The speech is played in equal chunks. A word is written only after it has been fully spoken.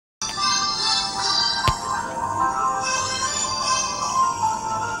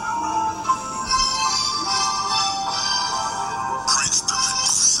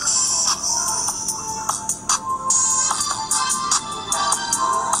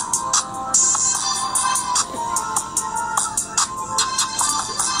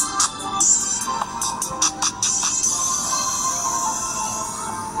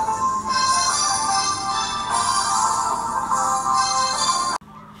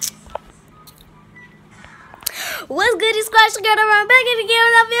What's good, you squash together? I'm back in again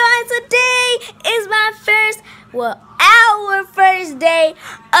with a video, and today is my our first day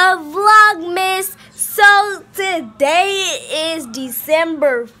of Vlogmas. So today is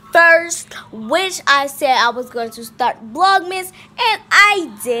December 1st, which I said I was going to start Vlogmas, and I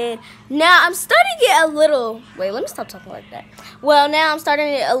did. Now I'm starting it a little, wait, let me stop talking like that. Well, now I'm starting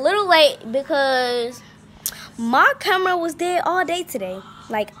it a little late because my camera was dead all day today.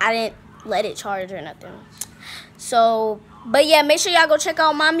 Like, I didn't let it charge or nothing. So, but yeah, make sure y'all go check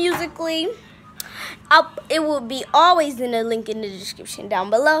out my Musical.ly. It will be always in the link in the description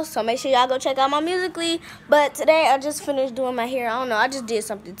down below. So make sure y'all go check out my Musical.ly. But today I just finished doing my hair. I don't know, I just did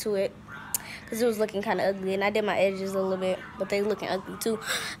something to it because it was looking kind of ugly, and I did my edges a little bit, but they looking ugly too.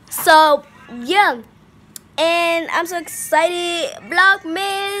 So yeah, and I'm so excited,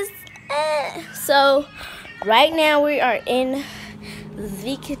 Vlogmas. So right now we are in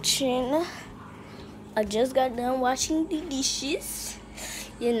the kitchen. I just got done washing the dishes,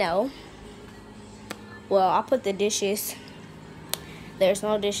 you know. Well, I put the dishes. There's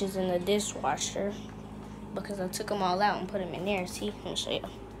no dishes in the dishwasher because I took them all out and put them in there. See, let me show you.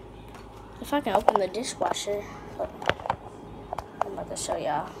 If I can open the dishwasher, I'm about to show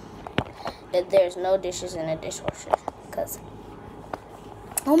y'all that there's no dishes in the dishwasher because,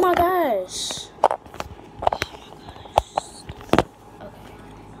 oh my gosh.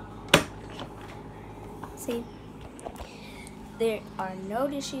 See, there are no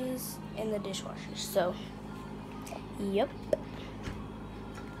dishes in the dishwasher, so yep.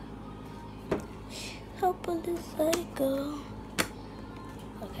 Hopefully cycle.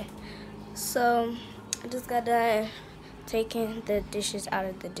 Okay, so I just got done taking the dishes out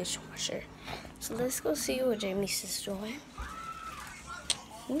of the dishwasher. So let's go see what Jamie's is doing.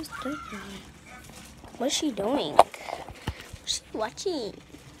 Who's doing? What's she doing? What's she watching?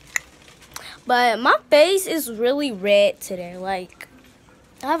 But my face is really red today. Like,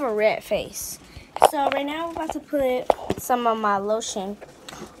 I have a red face. So right now I'm about to put some of my lotion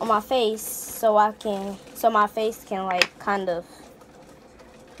on my face so my face can like kind of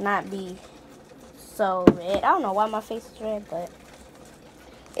not be so red. I don't know why my face is red, but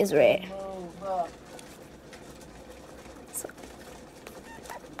it's red. So,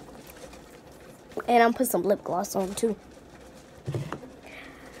 and I'm putting some lip gloss on too.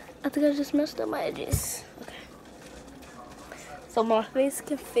 I think I just messed up my edges. Okay. So my face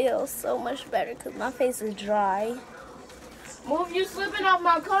can feel so much better because my face is dry. Move, you slipping off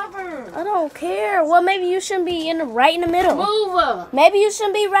my cover. I don't care. Well, maybe you shouldn't be right in the middle. Move. Maybe you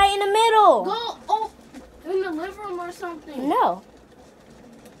shouldn't be right in the middle. Go in the living room or something. No.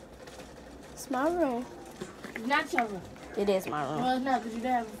 It's my room. It's not your room. It is my room. Well, it's not because you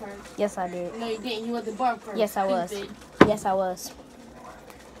didn't have it first. Yes, I did. No, you didn't. You went to bar first. Yes, I was. Stupid. Yes, I was.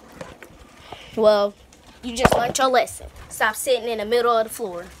 Well, you just learned your lesson. Stop sitting in the middle of the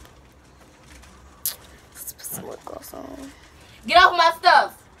floor. Let's put some lip gloss on. Get off my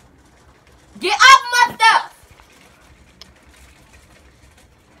stuff. Get off my stuff.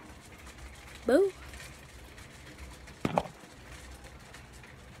 Boo.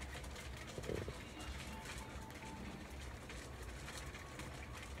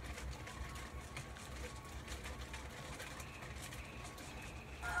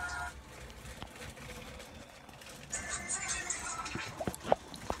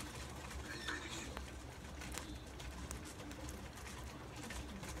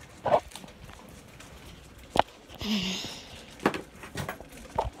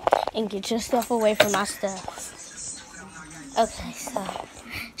 And get your stuff away from my stuff. Okay, so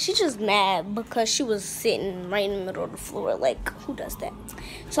she's just mad because she was sitting right in the middle of the floor. Like, who does that?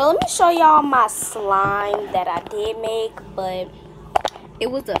 So let me show y'all my slime that I did make, but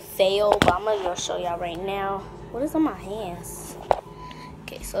it was a fail. But I'm gonna show y'all right now. What is on my hands?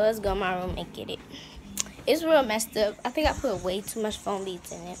 Okay, so let's go in my room and get it. It's real messed up. I think I put way too much foam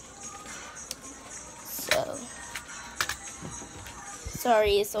beads in it. So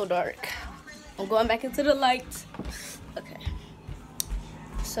sorry, it's so dark. I'm going back into the light. Okay.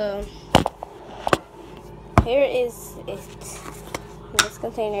 So here is it. In this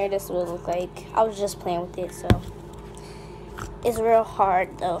container, this will look like. I was just playing with it, so it's real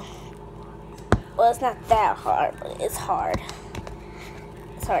hard though. Well, it's not that hard, but it's hard.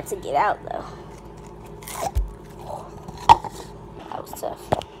 It's hard to get out though. That was tough.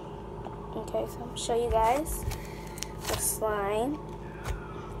 Okay, so I'm gonna show you guys the slime.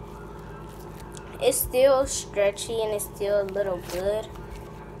 It's still stretchy and it's still a little good,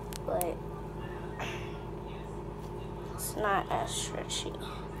 but it's not as stretchy.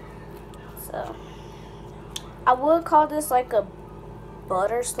 So I would call this like a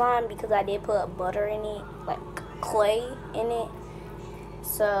butter slime because I did put butter in it, like clay in it.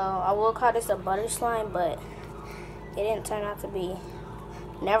 So I will call this a butter slime, but it didn't turn out to be.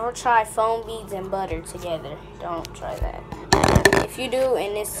 Never try foam beads and butter together. Don't try that. If you do,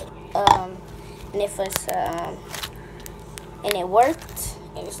 and it worked,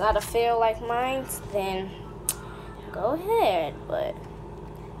 and it's not a fail like mine, then go ahead. But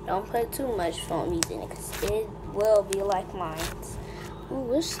don't put too much foam beads in it, because it will be like mine. Ooh,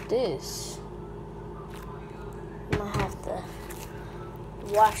 what's this? I'm gonna have to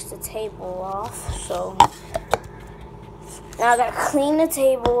wash the table off. So now I gotta clean the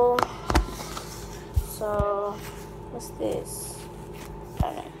table. So what's this? I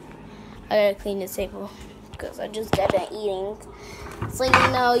don't know. I gotta clean the table because I just got done eating. So you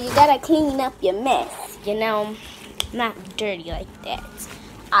know, you gotta clean up your mess. You know, not dirty like that.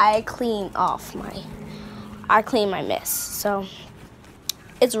 I clean my mess. So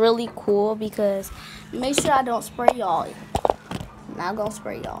it's really cool because make sure I don't spray y'all. I'm not gonna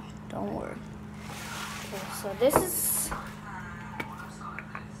spray y'all. Don't worry. Okay, so this is,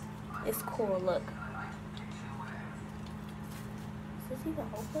 it's cool. Look. Is this even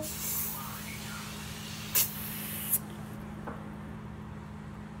open?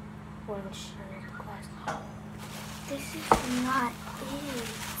 Windshield glass. This is not it.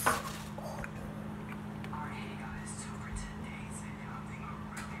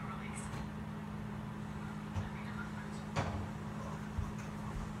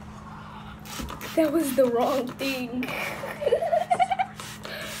 That was the wrong thing.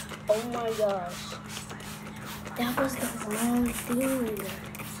 Oh my gosh. That was the wrong thing.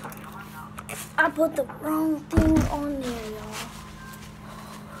 I put the wrong thing on there, y'all.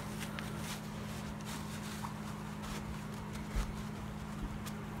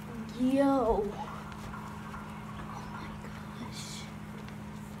 Yo.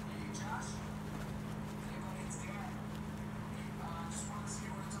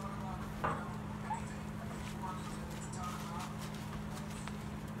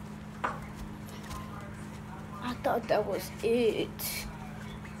 I thought that was it.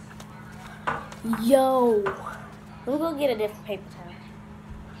 Yo. Let me go get a different paper towel.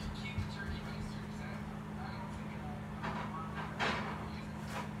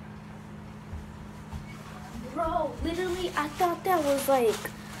 Bro, literally, I thought that was like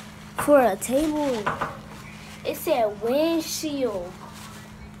for a table. It said windshield.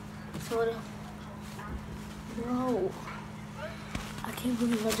 So, bro, I can't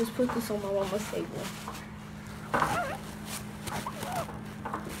believe I just put this on my mama's table.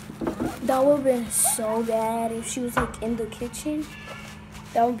 That would have been so bad if she was like in the kitchen.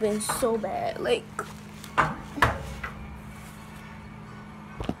 That would have been so bad. Like, oh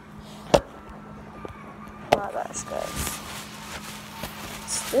my gosh, guys.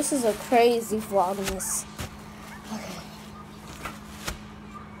 This is a crazy Vlogmas. Okay.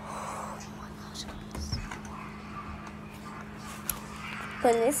 Oh my gosh, guys.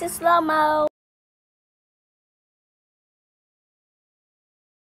 Putting this in slow-mo.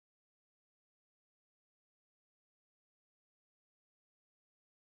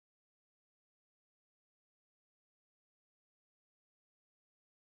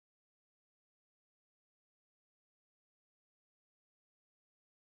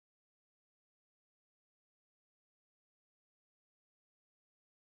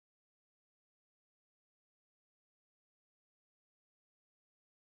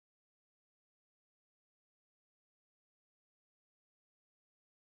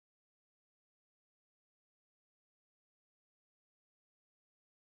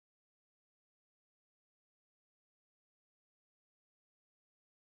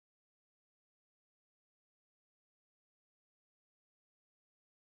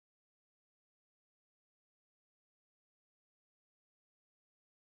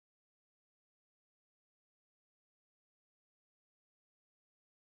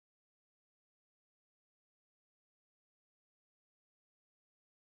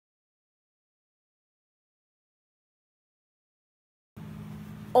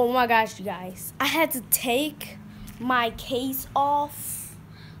 Oh my gosh, you guys. I had to take my case off.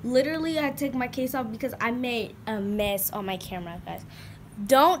 Literally, I had to take my case off because I made a mess on my camera, guys.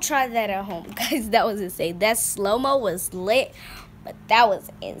 Don't try that at home, guys. That was insane. That slow-mo was lit, but that was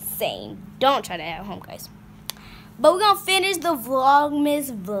insane. Don't try that at home, guys. But we're going to finish the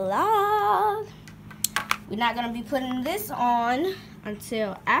Vlogmas vlog. We're not going to be putting this on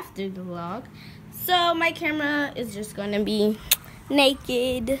until after the vlog. So my camera is just going to be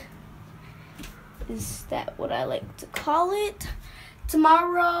naked. Is that what I like to call it?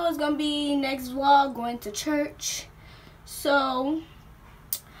 Tomorrow is gonna be next vlog, going to church. So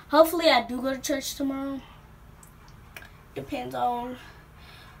hopefully I do go to church tomorrow. Depends on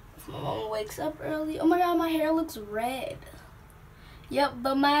if my mama wakes up early. Oh my god, my hair looks red. Yep,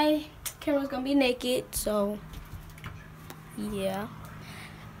 but my camera's gonna be naked, so yeah.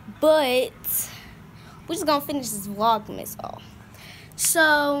 But we're just gonna finish this Vlogmas off.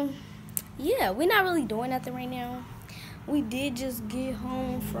 So yeah, we're not really doing nothing right now. We did just get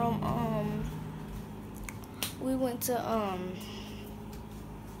home from we went to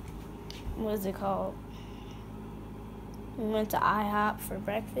what is it called? We went to IHOP for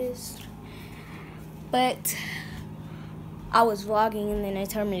breakfast. But I was vlogging and then they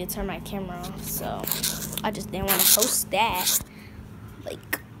told me to turn my camera off, so I just didn't want to post that.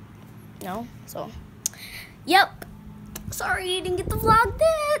 Like, no. So, yep. Sorry you didn't get to vlog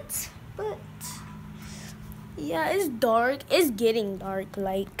that. But, yeah, it's dark. It's getting dark.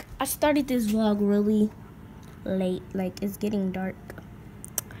 Like, I started this vlog really late. Like, it's getting dark.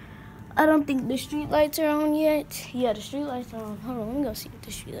 I don't think the street lights are on yet. Yeah, the street lights are on. Hold on, let me go see if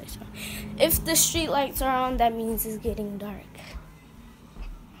the street lights are on. If the street lights are on, that means it's getting dark.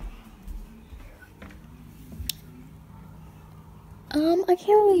 I can't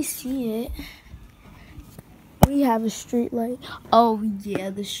really see it. We have a street light. Oh yeah,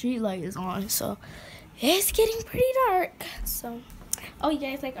 the street light is on, so it's getting pretty dark. So, oh, you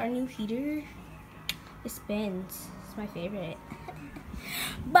guys like our new heater? It spins. It's my favorite.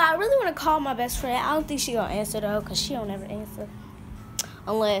 But I really want to call my best friend. I don't think she gonna answer though, cause she don't ever answer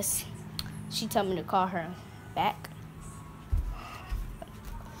unless she tell me to call her back.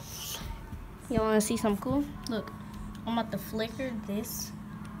 You wanna see something cool? Look, I'm about to flicker this.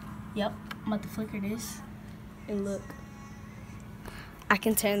 Yep, I'm about to flicker this, and look, I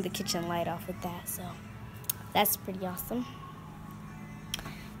can turn the kitchen light off with that. So that's pretty awesome.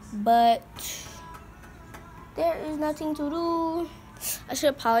 But there is nothing to do. I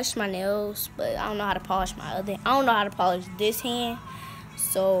should polish my nails, but I don't know how to polish my other. I don't know how to polish this hand.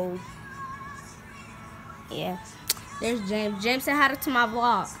 So yeah, there's James. James, say hi to my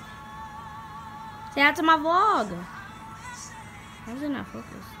vlog. Say hi to my vlog. Why is it not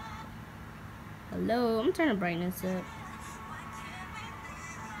focused? Hello, I'm turning brightness up.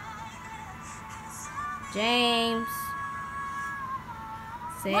 James,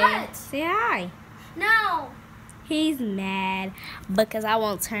 say hi. No. He's mad because I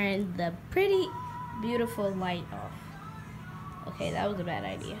won't turn the pretty, beautiful light off. Okay, that was a bad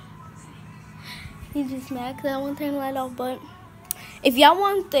idea. He's just mad because I won't turn the light off. But if y'all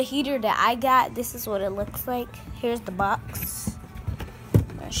want the heater that I got, this is what it looks like. Here's the box.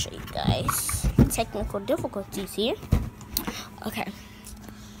 I'll show you guys. Technical difficulties here. Okay.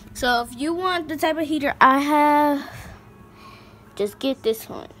 So if you want the type of heater I have, just get this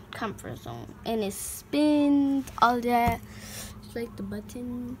one. Comfort zone, and it spins all that. It's like the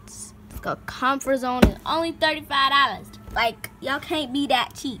buttons. It's called Comfort Zone. It's only $35. Like, y'all can't be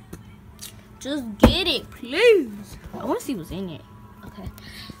that cheap. Just get it, please. I want to see what's in it. Okay,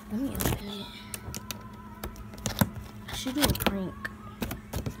 let me open it. I should do a prank.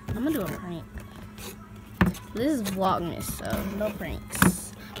 I'm gonna do a prank. This is Vlogmas, so no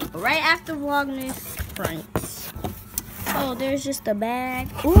pranks. But right after Vlogmas, pranks. Oh, there's just a bag.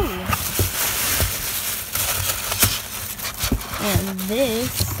 Ooh. And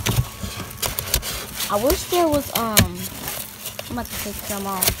this. I wish there was, I'm about to take some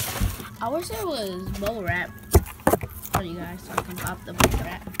off. I wish there was bubble wrap for you guys so I can pop the bubble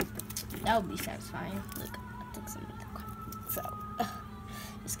wrap. That would be satisfying. Look, I took some of the car. So,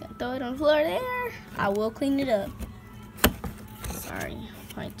 just gonna throw it on the floor there. I will clean it up. Sorry,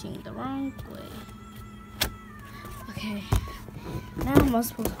 pointing the wrong way. Okay, now I'm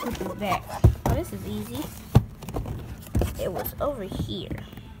supposed to put it back. Oh, this is easy. It was over here.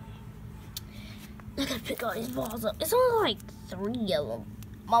 I gotta pick all these balls up. It's only like 3 of them.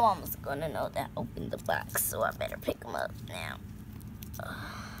 My mama's gonna know that I opened the box, so I better pick them up now.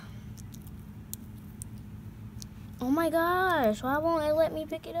 Oh my gosh, why won't it let me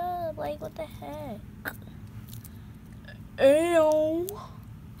pick it up? Like, what the heck? Ew.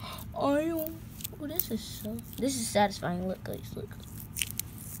 Ew. Oh, this is satisfying. Look, guys, look.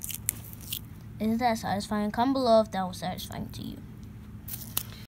 Isn't that satisfying? Comment below if that was satisfying to you.